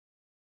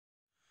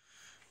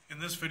In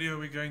this video,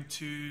 we're going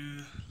to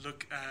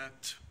look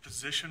at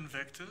position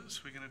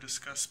vectors. We're going to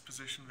discuss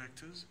position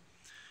vectors.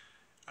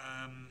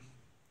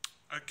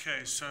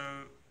 Okay, so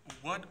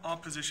what are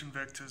position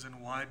vectors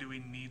and why do we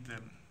need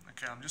them?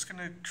 Okay, I'm just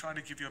going to try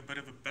to give you a bit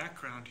of a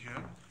background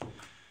here.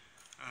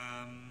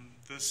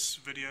 This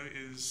video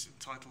is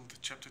entitled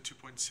Chapter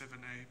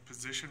 2.7a,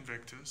 Position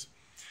Vectors.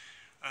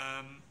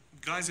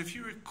 Guys, if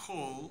you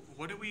recall,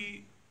 what are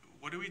we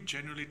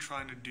generally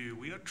trying to do?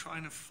 We are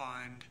trying to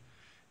find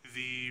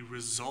the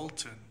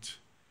resultant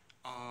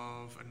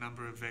of a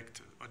number of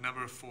vectors, a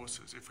number of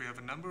forces. If we have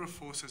a number of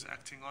forces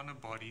acting on a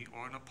body or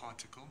on a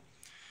particle,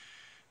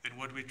 then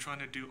what we're trying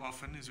to do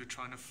often is we're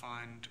trying to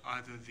find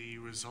either the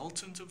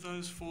resultant of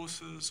those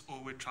forces or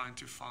we're trying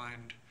to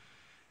find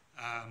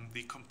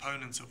the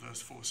components of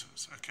those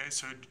forces. Okay,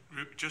 so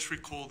just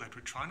recall that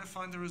we're trying to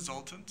find the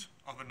resultant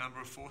of a number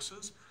of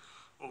forces,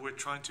 or we're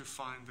trying to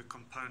find the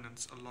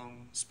components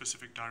along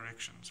specific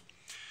directions.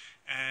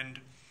 And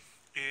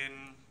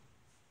in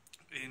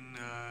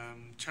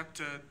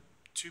chapter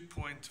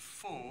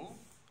 2.4,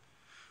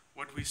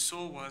 what we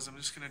saw was, I'm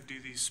just going to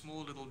do these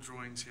small little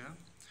drawings here.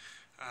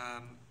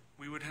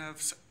 We would have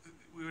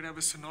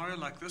a scenario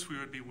like this. We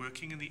would be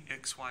working in the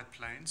XY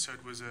plane, so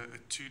it was a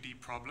 2D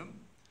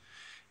problem.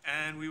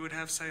 And we would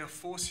have, say, a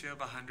force here of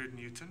 100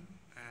 Newton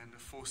and a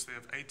force there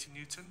of 80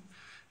 Newton.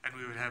 And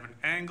we would have an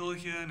angle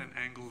here and an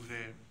angle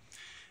there.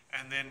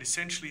 And then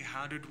essentially,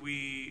 how did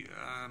we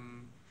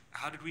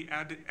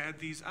add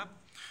these up?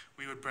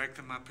 We would break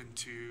them up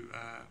into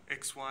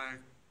XY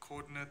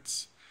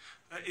coordinates.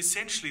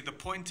 Essentially, the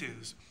point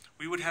is,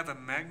 we would have a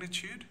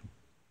magnitude,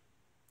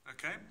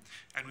 okay,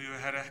 and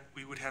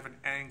we would have an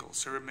angle.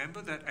 So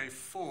remember that a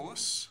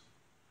force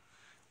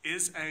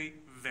is a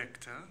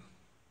vector,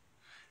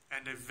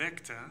 and a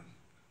vector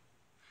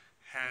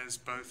has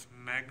both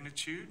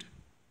magnitude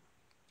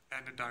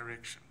and a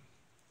direction.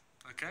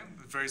 Okay,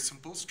 very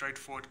simple,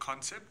 straightforward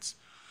concepts.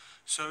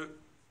 So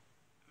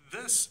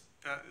this,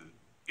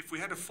 if we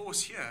had a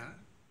force here,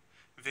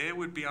 there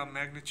would be our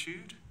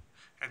magnitude,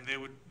 and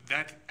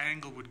that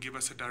angle would give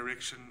us a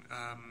direction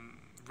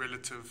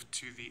relative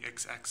to the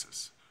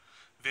x-axis.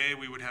 There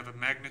we would have a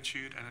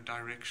magnitude and a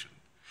direction.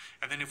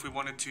 And then if we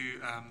wanted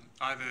to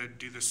either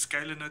do the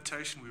scalar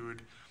notation, we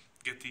would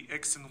get the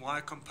x and y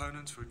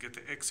components, we would get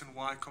the x and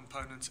y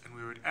components, and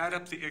we would add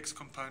up the x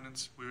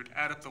components, we would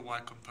add up the y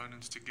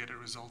components to get a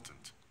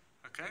resultant.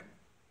 Okay?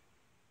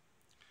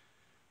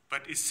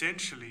 But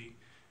essentially,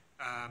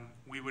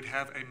 we would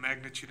have a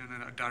magnitude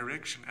and a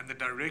direction, and the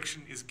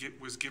direction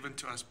was given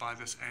to us by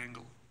this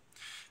angle.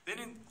 Then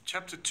in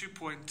chapter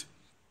 2.5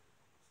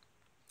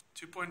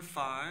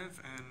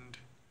 and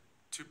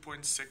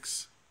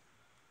 2.6,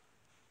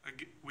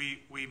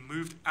 we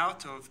moved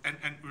out of,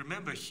 and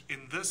remember,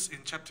 in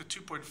chapter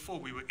 2.4,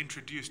 we were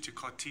introduced to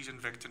Cartesian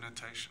vector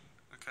notation.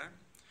 Okay?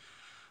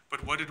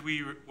 But what do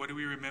we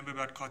remember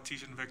about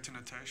Cartesian vector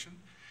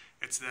notation?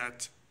 It's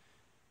that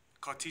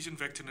Cartesian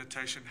vector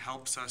notation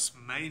helps us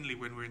mainly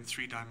when we're in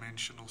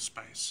three-dimensional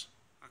space.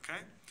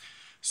 Okay?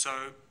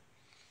 So,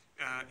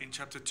 in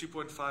chapter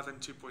 2.5 and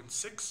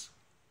 2.6,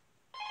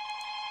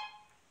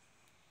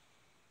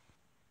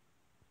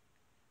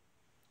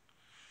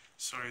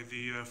 sorry,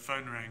 the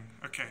phone rang.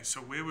 Okay,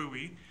 so where were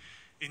we?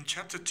 In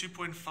chapter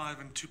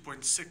 2.5 and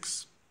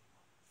 2.6,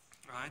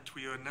 right,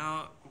 we are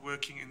now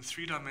working in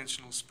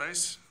three-dimensional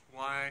space,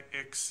 y,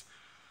 x,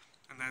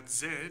 and that's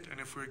z,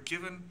 and if we're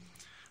given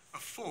a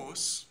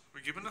force, we're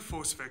given a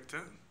force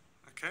vector,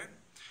 okay?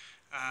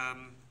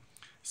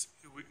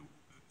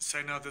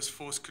 Say now this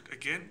force could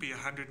again be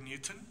 100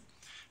 Newton,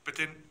 but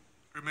then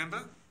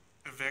remember,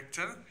 a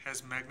vector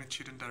has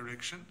magnitude and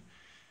direction.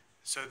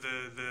 So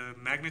the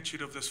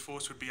magnitude of this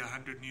force would be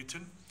 100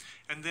 Newton.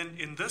 And then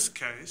in this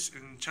case,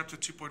 in chapter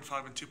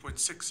 2.5 and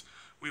 2.6,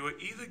 we were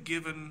either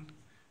given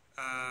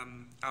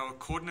our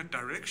coordinate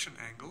direction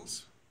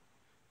angles,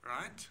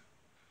 right?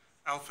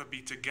 Alpha,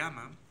 beta,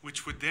 gamma,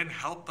 which would then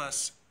help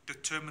us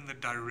determine the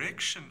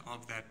direction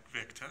of that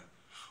vector,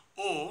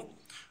 or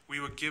we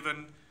were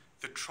given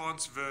the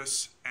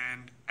transverse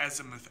and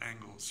azimuth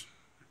angles.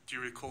 Do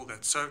you recall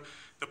that? So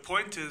the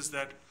point is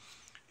that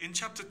in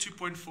chapter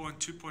 2.4 and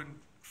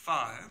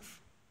 2.5,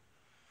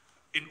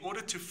 in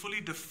order to fully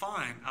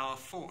define our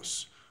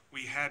force,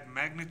 we had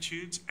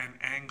magnitudes and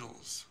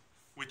angles,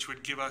 which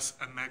would give us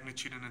a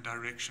magnitude and a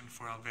direction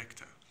for our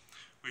vector.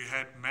 We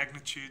had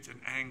magnitudes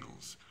and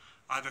angles,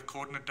 either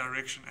coordinate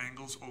direction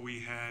angles, or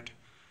we had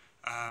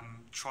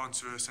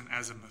transverse and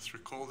azimuth.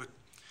 Recall that.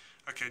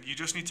 Okay, you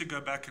just need to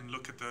go back and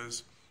look at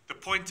those. The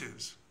point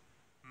is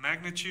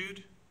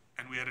magnitude,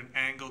 and we had an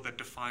angle that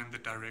defined the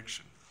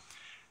direction.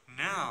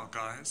 Now,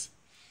 guys,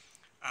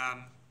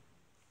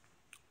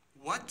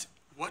 what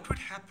would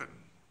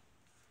happen?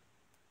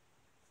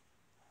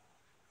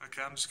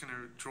 Okay, I'm just going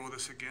to draw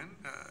this again.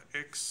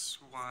 X,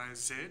 Y,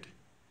 Z.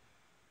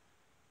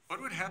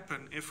 What would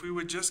happen if we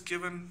were just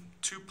given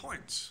 2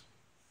 points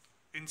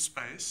in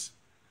space?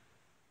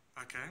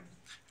 Okay,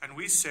 and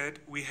we said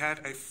we had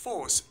a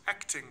force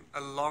acting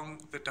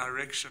along the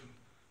direction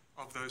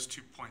of those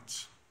 2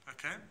 points.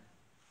 Okay?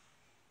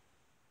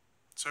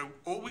 So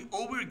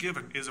all we're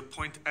given is a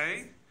point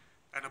A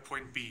and a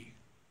point B.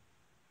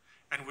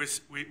 And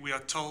we are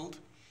told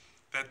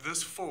that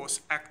this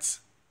force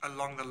acts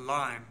along the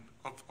line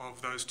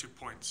of those 2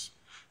 points.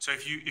 So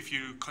if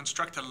you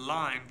construct a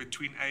line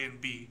between A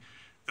and B,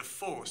 the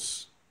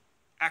force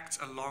acts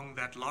along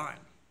that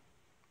line.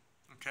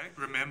 Okay?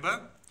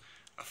 Remember,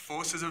 a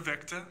force is a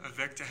vector. A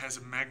vector has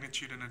a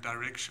magnitude and a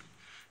direction.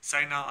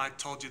 Say now I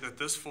told you that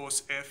this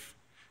force F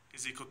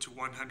is equal to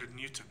 100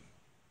 Newton.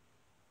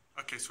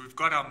 Okay, so we've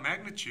got our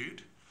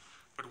magnitude,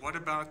 but what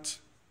about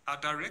our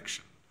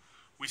direction?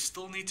 We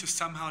still need to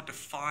somehow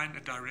define a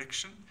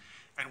direction,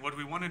 and what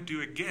we want to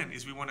do again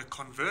is we want to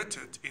convert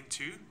it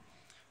into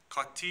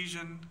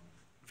Cartesian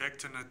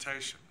vector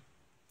notation.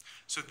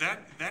 So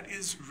that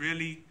is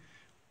really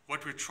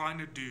what we're trying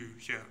to do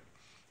here.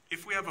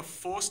 If we have a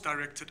force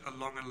directed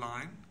along a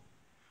line,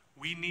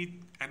 we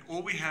need, and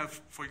all we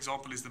have, for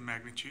example, is the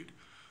magnitude,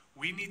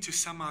 we need to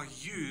somehow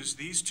use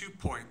these 2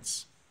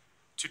 points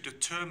to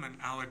determine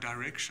our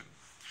direction.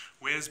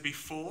 Whereas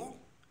before,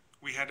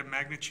 we had a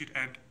magnitude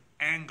and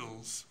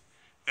angles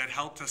that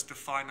helped us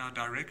define our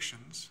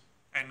directions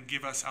and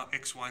give us our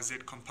x, y, z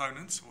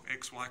components or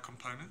x, y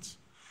components.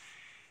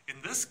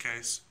 In this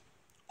case,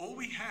 all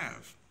we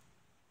have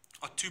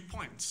are 2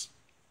 points.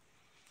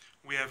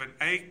 We have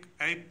a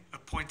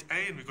point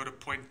A and we've got a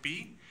point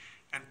B,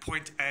 and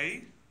point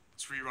A,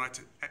 let's rewrite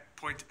it,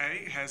 point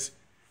A has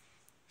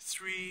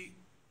 3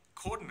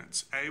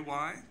 coordinates,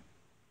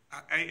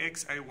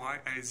 AX, AY,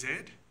 AZ,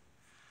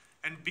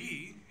 and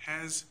B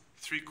has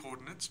 3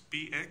 coordinates,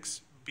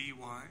 BX,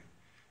 BY,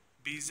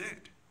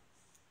 BZ.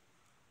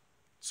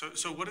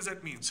 So what does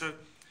that mean? So,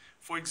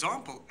 for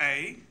example,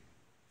 A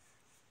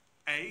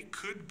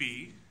could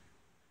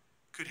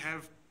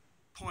have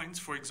points,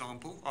 for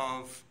example,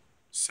 of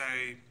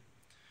say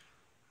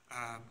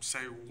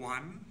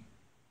 1,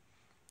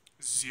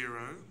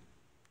 0,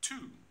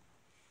 2.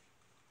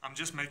 I'm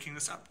just making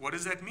this up. What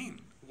does that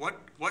mean?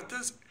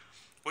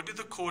 What do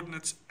the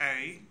coordinates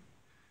A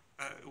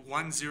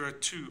 1, 0,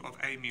 2 of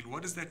A mean?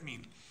 What does that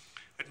mean?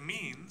 It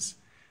means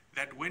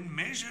that when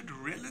measured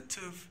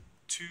relative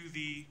to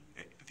the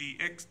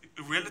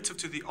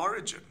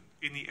origin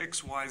in the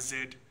x, y,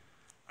 z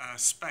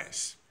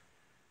space,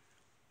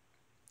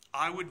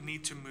 I would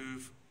need to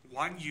move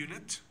 1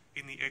 unit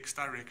in the x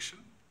direction.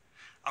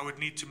 I would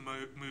need to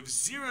move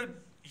 0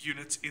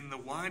 units in the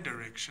y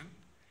direction,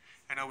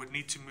 and I would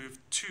need to move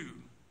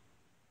 2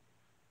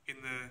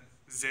 in the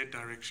z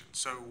direction.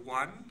 So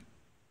 1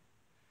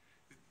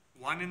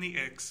 in the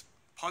x,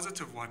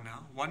 positive 1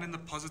 now, 1 in the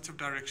positive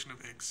direction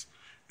of x,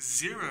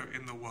 0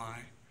 in the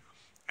y,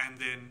 and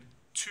then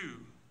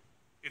 2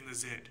 in the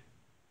z.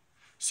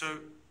 So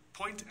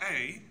point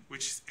A,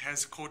 which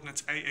has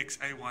coordinates AX,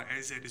 AY,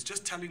 AZ, is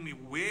just telling me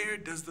where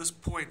does this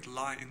point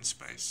lie in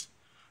space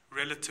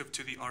relative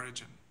to the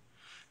origin.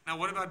 Now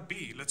what about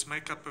B? Let's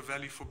make up a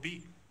value for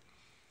B.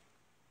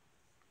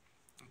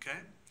 Okay?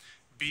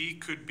 B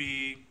could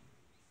be,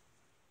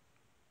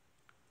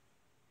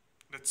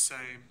 let's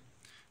say,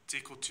 it's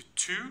equal to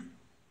 2,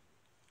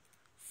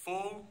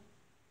 4,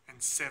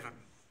 and 7.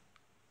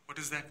 What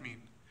does that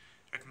mean?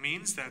 It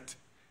means that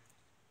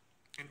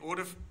in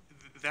order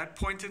that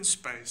point in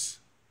space,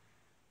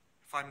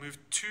 if I move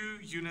 2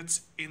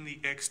 units in the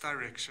x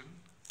direction,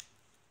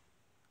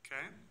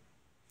 okay,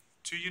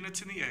 2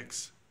 units in the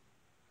x,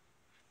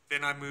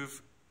 then I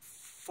move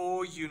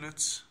 4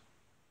 units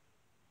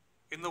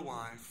in the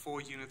y,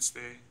 4 units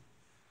there.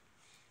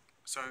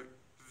 So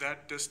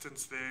that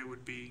distance there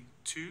would be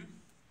 2.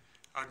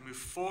 I'd move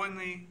 4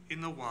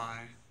 in the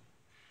y,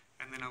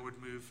 and then I would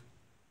move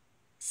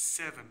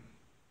 7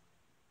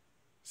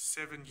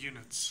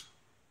 units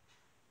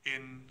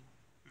in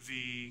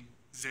the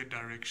z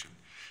direction.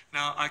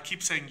 Now I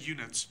keep saying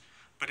units,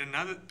 but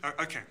another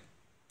okay.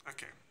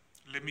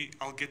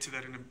 I'll get to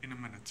that in a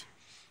minute.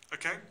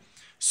 Okay,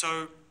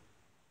 so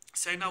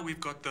say now we've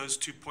got those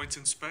 2 points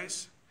in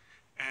space,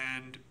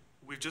 and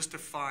we've just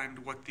defined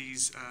what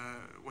these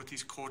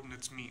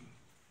coordinates mean.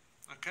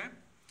 Okay,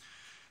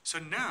 so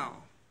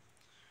now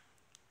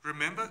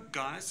remember,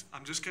 guys,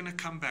 I'm just going to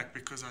come back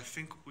because I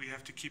think we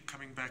have to keep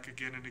coming back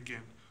again and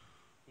again.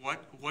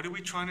 What are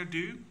we trying to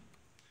do?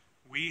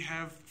 We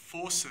have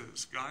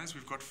forces, guys.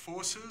 We've got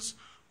forces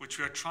which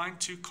we are trying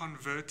to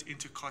convert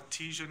into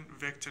Cartesian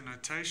vector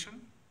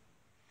notation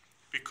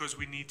because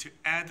we need to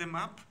add them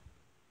up,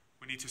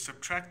 we need to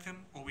subtract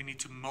them, or we need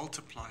to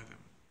multiply them.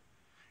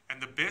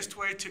 And the best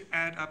way to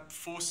add up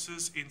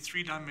forces in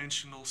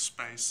 3-dimensional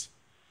space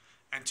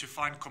and to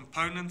find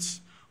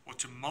components or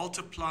to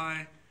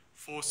multiply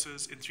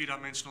forces in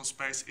 3-dimensional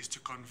space is to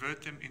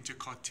convert them into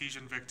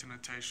Cartesian vector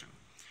notation.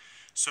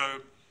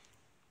 So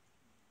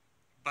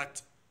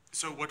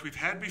what we've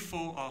had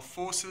before are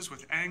forces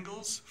with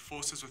angles,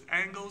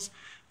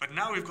 but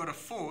now we've got a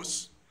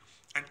force,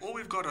 and all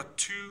we've got are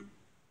 2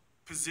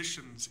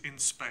 positions in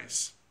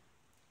space,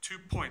 2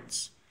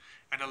 points,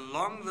 and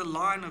along the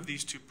line of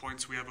these 2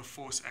 points we have a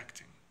force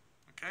acting.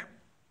 Okay?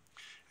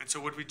 And so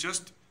what we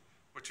just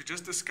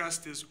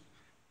discussed is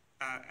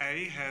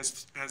A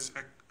has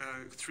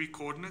 3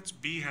 coordinates,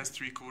 B has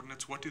 3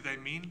 coordinates. What do they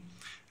mean?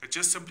 It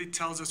just simply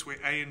tells us where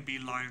A and B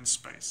lie in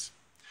space.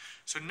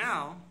 So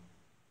now,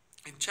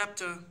 in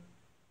chapter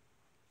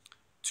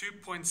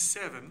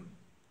 2.7,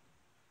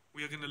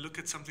 we are going to look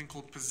at something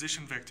called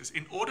position vectors.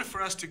 In order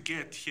for us to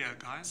get here,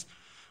 guys,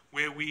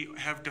 where we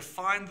have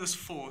defined this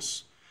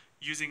force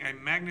using a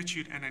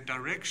magnitude and a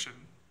direction,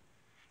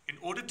 in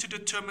order to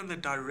determine the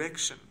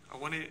direction, I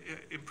want to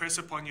impress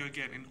upon you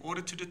again, in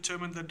order to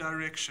determine the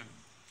direction,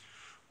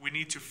 we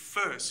need to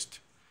first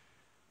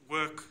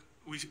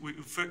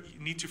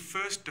need to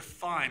first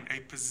define a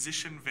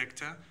position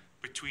vector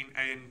between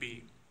A and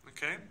B.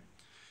 Okay?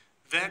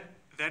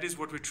 That is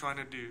what we're trying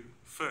to do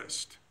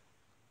first.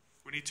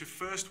 We need to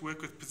first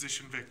work with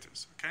position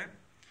vectors. Okay?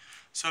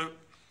 So,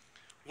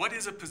 what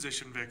is a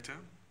position vector?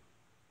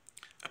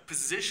 A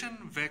position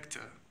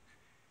vector,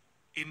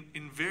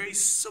 in very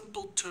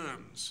simple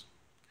terms,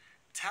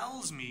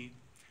 tells me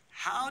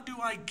how do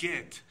I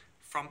get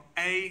from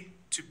A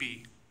to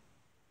B.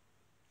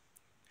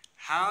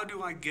 How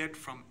do I get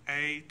from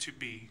A to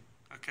B?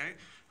 Okay?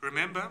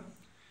 Remember,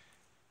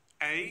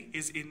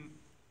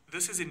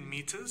 this is in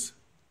meters,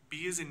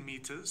 B is in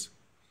meters.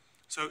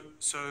 So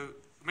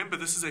remember,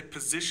 this is a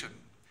position.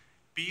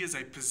 B is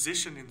a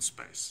position in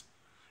space.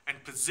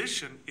 And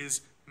position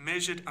is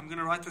measured, I'm going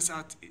to write this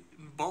out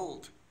in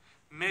bold,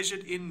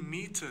 measured in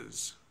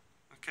meters.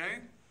 Okay?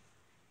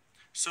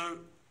 So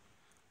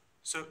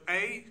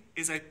A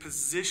is a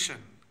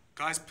position.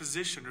 Guys,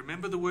 position.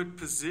 Remember the word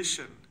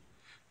position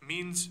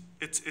means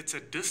it's a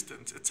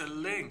distance, it's a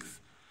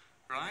length,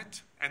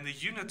 right? And the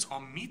units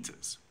are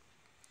meters.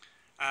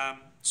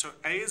 So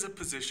A is a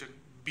position,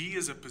 B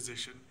is a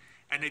position,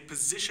 and a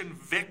position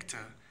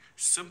vector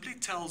simply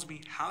tells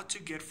me how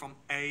to get from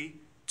A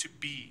to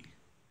B,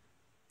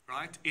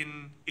 right,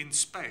 in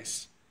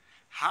space.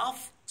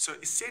 So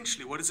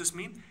essentially, what does this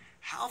mean?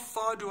 How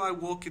far do I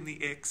walk in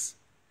the X?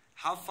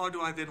 How far do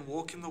I then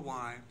walk in the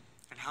Y?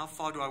 And how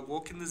far do I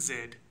walk in the Z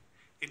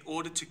in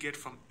order to get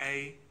from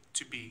A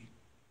to B?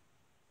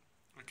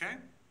 Okay?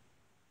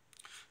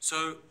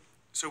 So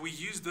we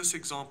use this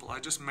example. I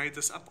just made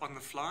this up on the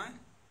fly.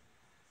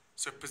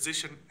 So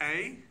position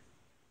A,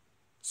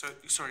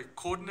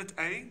 coordinate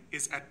A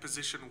is at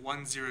position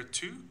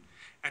 102,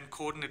 and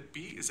coordinate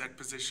B is at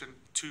position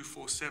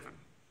 247.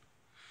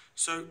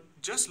 So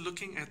just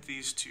looking at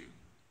these two,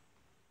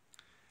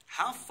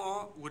 how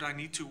far would I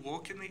need to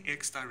walk in the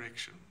X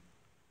direction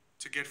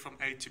to get from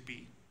A to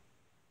B?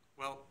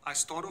 Well, I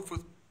start off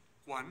with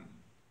 1,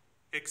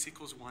 X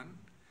equals 1,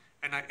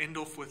 and I end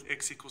off with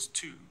X equals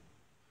 2.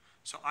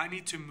 So I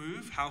need to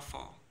move how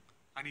far?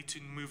 I need to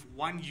move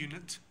 1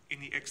 unit in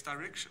the X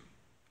direction.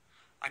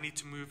 I need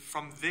to move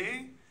from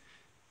there,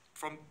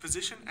 from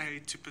position A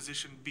to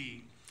position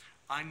B,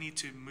 I need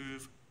to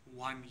move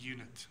 1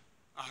 unit.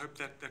 I hope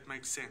that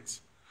makes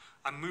sense.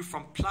 I move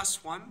from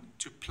 +1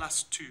 to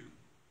 +2.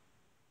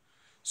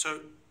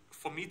 So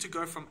for me to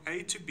go from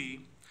A to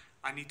B,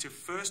 I need to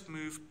first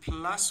move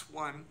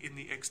 +1 in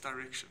the X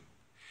direction.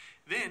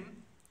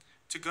 Then,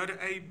 to go to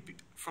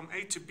from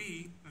A to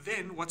B,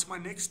 then what's my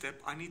next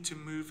step? I need to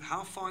move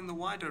how far in the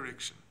Y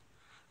direction?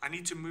 I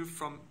need to move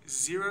from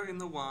 0 in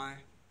the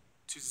Y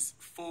to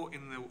 4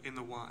 in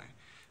the Y.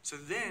 So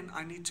then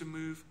I need to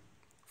move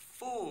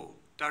 4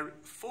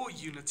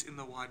 units in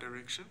the Y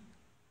direction,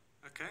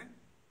 okay?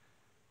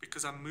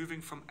 Because I'm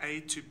moving from A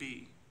to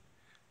B.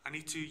 I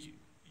need to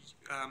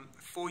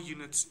 4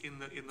 units in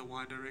the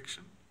Y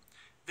direction.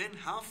 Then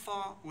how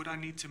far would I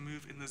need to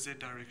move in the Z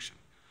direction?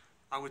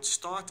 I would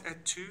start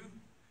at 2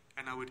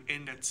 and I would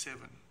end at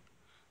 7.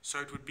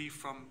 So it would be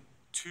from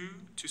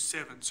 2 to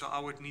 7. So I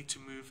would need to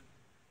move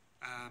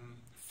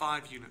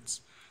 5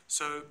 units.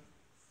 So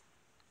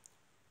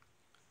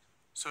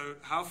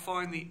how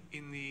far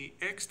in the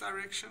X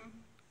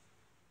direction?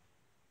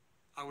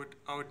 I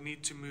would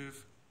need to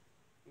move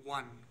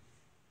 1.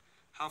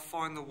 How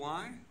far in the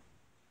Y?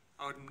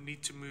 I would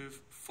need to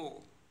move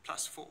 4,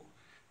 +4.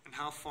 And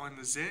how far in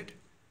the Z?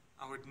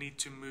 I would need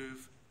to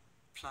move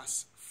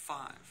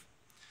 +5.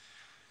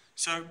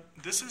 So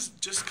this is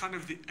just kind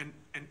of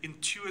an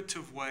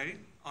intuitive way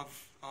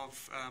of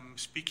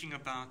speaking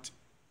about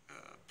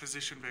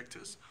position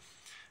vectors.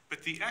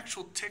 But the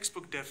actual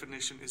textbook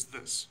definition is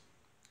this.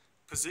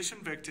 Position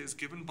vector is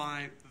given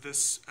by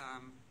this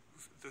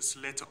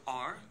letter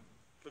R.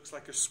 Looks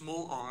like a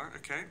small r,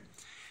 okay?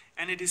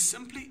 And it is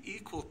simply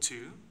equal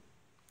to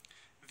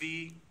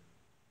the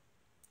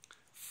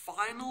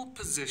final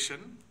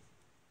position,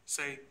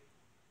 say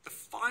the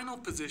final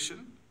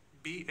position,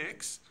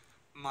 bx,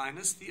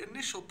 minus the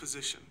initial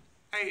position,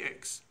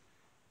 ax,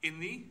 in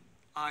the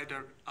I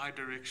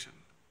direction,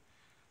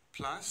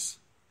 plus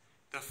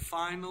the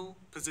final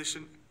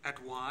position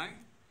at y,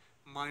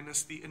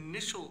 minus the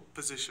initial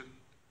position,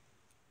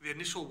 the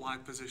initial y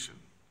position,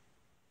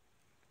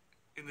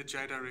 in the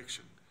j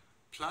direction,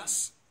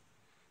 plus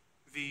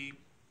the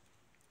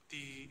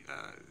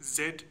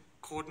z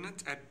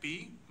coordinate at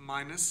b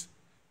minus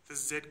the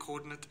z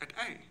coordinate at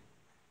a.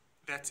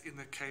 That's in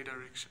the k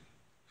direction.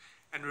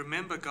 And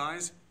remember,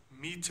 guys,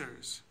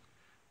 meters.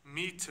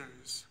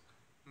 meters,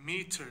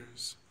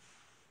 meters,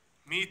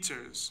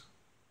 meters.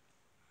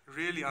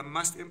 Really, I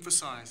must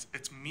emphasize,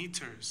 it's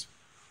meters.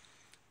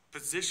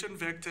 Position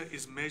vector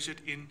is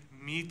measured in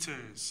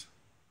meters.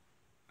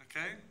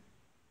 Okay?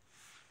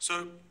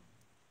 So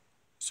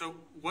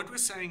what we're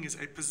saying is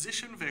a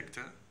position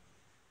vector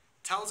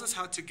tells us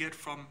how to get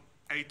from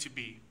A to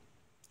B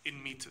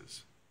in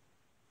meters.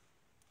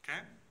 Okay?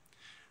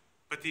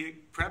 But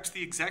perhaps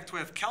the exact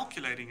way of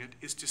calculating it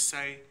is to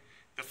say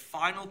the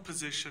final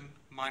position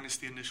minus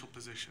the initial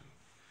position.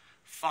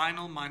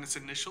 Final minus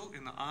initial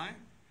in the I,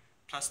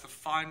 plus the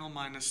final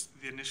minus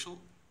the initial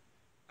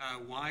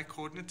y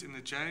coordinate in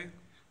the j,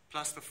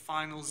 plus the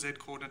final z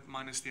coordinate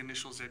minus the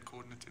initial z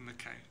coordinate in the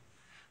k.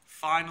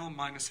 Final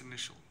minus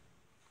initial.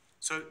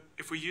 So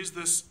if we use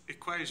this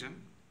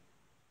equation,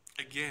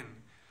 again,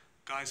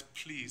 guys,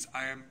 please,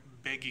 I am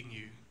begging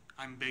you,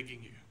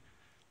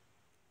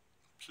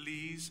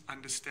 please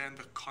understand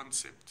the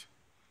concept.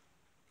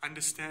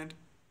 Understand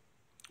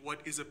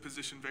what is a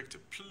position vector.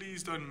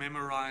 Please don't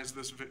memorize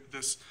this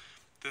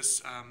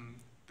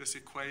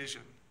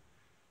equation.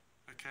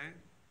 Okay?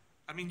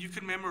 I mean, you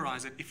can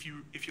memorize it if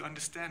you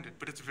understand it,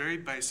 but it's very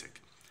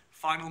basic.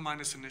 Final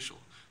minus initial.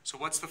 So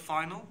what's the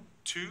final?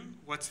 2.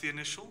 What's the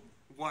initial?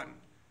 1.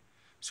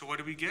 So what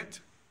do we get?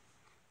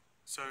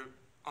 So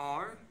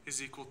R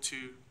is equal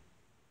to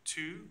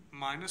 2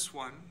 minus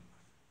 1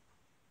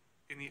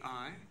 in the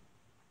I,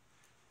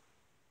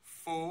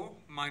 4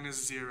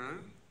 minus 0,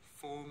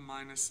 4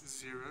 minus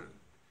 0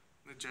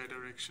 in the j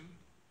direction,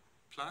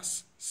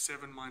 plus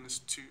 7 minus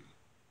 2.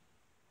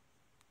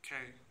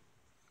 Okay,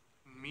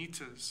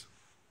 meters,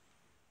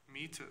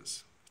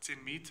 meters, it's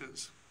in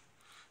meters.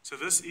 So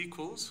this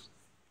equals,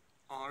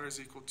 R is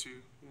equal to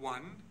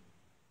 1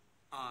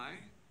 I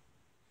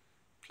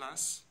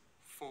plus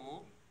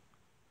 4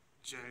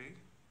 j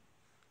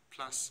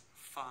plus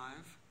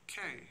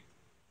 5k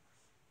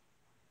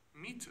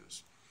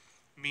meters.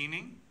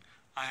 Meaning,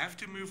 I have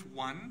to move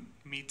 1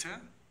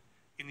 meter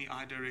in the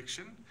I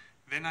direction,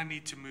 then I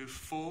need to move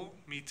 4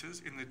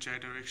 meters in the j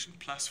direction,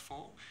 plus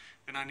 4,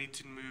 then I need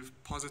to move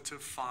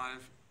positive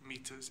 5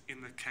 meters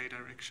in the k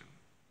direction.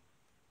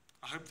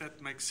 I hope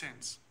that makes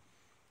sense.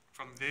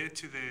 From there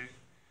to there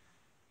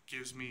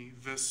gives me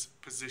this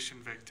position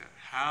vector.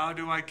 How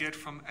do I get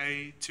from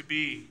A to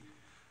B?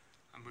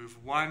 I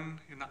move 1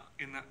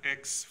 in the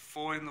x,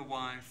 4 in the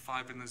y,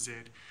 5 in the z.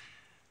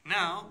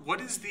 Now, what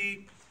is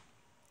the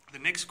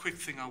next quick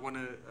thing I want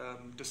to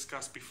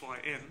discuss before I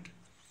end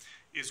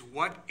is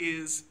what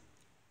is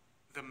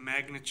the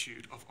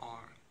magnitude of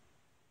R?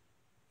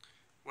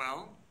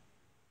 Well,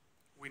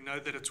 we know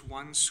that it's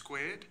 1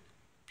 squared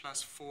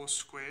plus 4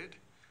 squared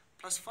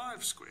plus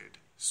 5 squared.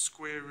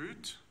 Square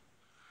root,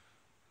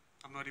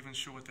 I'm not even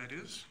sure what that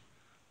is.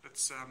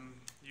 Let's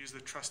use the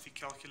trusty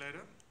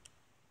calculator.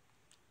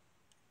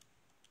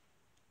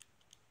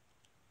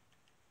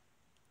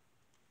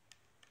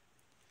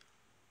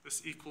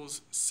 This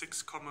equals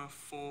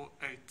 6,48.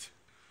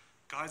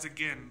 Guys,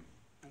 again,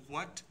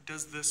 what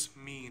does this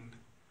mean?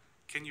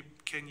 Can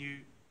you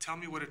tell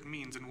me what it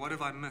means, and what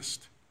have I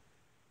missed?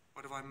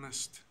 What have I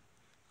missed?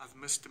 I've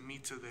missed a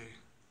meter there.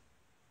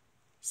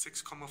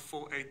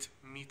 6,48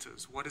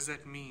 meters. What does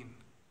that mean?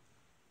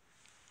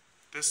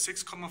 This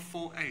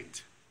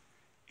 6,48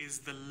 is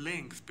the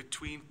length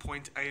between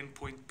point A and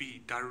point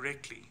B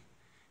directly.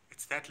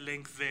 It's that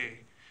length there.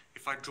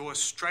 If I draw a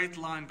straight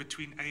line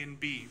between A and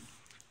B,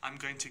 I'm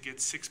going to get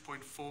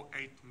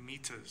 6.48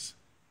 meters.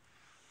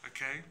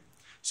 Okay?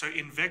 So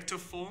in vector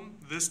form,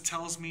 this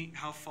tells me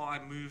how far I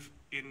move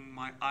in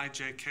my I,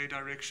 J, K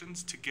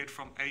directions to get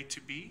from A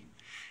to B.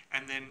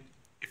 And then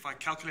if I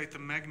calculate the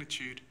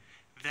magnitude,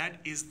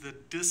 that is the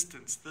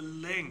distance, the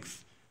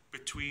length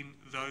between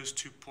those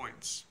 2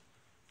 points.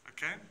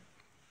 Okay?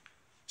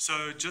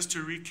 So just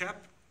to recap,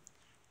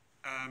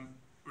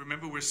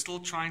 remember we're still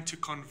trying to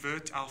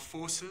convert our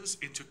forces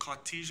into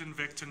Cartesian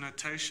vector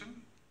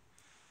notation.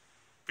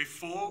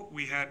 Before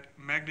we had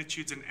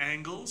magnitudes and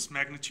angles,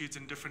 magnitudes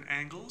and different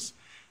angles,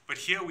 but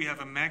here we have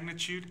a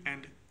magnitude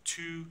and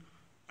 2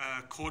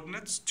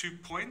 coordinates, 2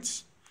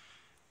 points.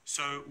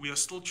 So we are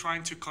still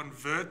trying to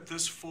convert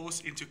this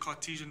force into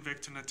Cartesian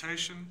vector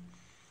notation.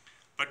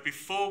 But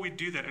before we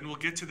do that, and we'll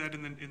get to that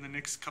in the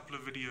next couple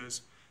of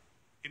videos,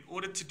 in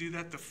order to do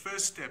that, the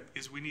first step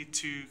is we need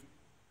to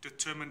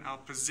determine our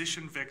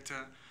position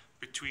vector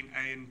between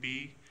A and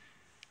B.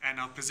 And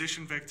our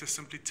position vector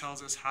simply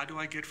tells us, how do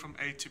I get from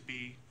A to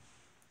B?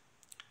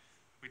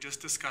 We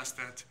just discussed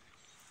that.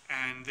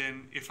 And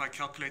then if I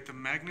calculate the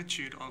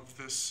magnitude of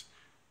this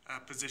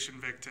position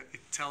vector,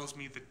 it tells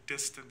me the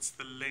distance,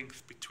 the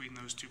length between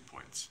those 2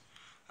 points.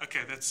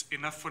 Okay, that's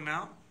enough for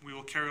now. We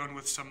will carry on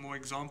with some more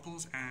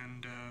examples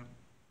and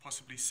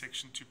possibly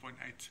section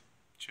 2.8.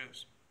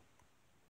 Cheers.